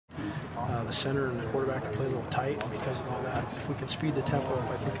The center and the quarterback can play a little tight because of all that. If we can speed the tempo up,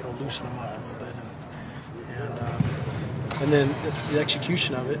 I think it'll loosen them up a little bit. And then the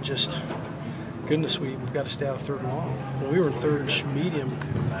execution of it, just goodness, we've got to stay out of third and long. When we were in third and medium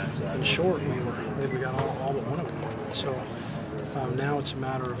and short, we got all but one of them. So now it's a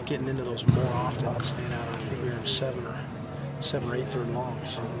matter of getting into those more often and staying out. I think we were in seven or eight third and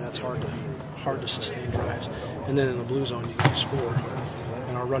longs, and that's hard to sustain drives. And then in the blue zone, you got to score.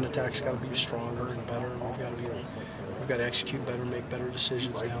 And our run attack's got to be stronger and better. And we've got to execute better, make better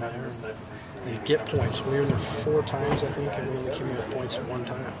decisions down there, and get points. We were in there 4 times, I think, and we only came in with points one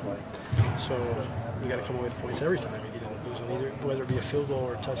time. So you got to come away with points every time you get in the blue zone, either whether it be a field goal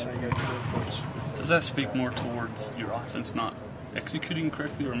or a touchdown. You got to come away with points. Does that speak more towards your offense not executing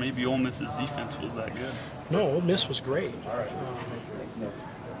correctly, or maybe Ole Miss's defense was that good? No, Ole Miss was great.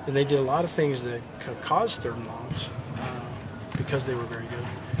 And they did a lot of things that caused third and longs because they were very good.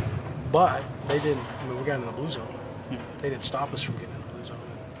 But they didn't, we got in the blue zone. They didn't stop us from getting in the blue zone.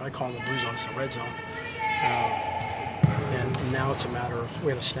 I call them the blue zone, it's the red zone. And now it's a matter of,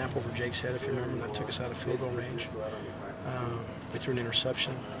 we had a snap over Jake's head, if you remember, that took us out of field goal range. We threw an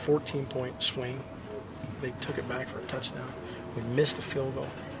interception, 14-point swing. They took it back for a touchdown. We missed a field goal.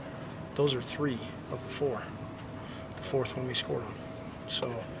 Those are 3 of the 4. The 4th one we scored on.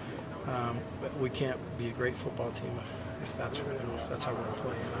 So but we can't be a great football team if that's how we're going to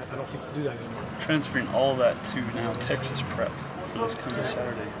play. And I don't think we'll do that anymore. Transferring all that to now Texas prep for this coming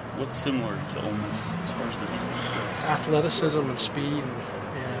Saturday, what's similar to Ole Miss as far as the defense goes? Athleticism and speed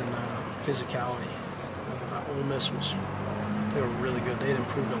and physicality. Ole Miss they were really good. They had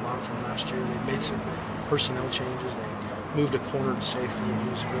improved a lot from last year. They made some personnel changes. They moved a corner to safety, and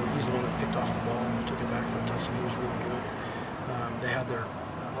he's the one that picked off the ball and took it back for a touchdown. He was really good. They had their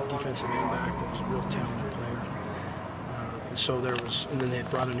defensive end back that was a real talented player. And then they had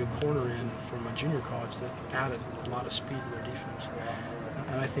brought a new corner in from a junior college that added a lot of speed to their defense.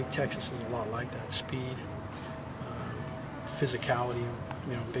 And I think Texas is a lot like that: speed, physicality,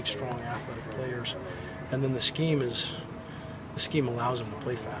 big, strong, athletic players. And then the scheme allows them to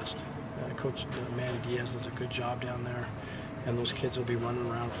play fast. Coach Manny Diaz does a good job down there, and those kids will be running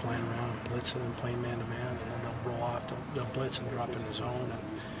around, flying around, and blitzing and playing man-to-man, and then they'll roll off, they'll blitz and drop in the zone, and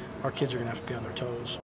our kids are going to have to be on their toes.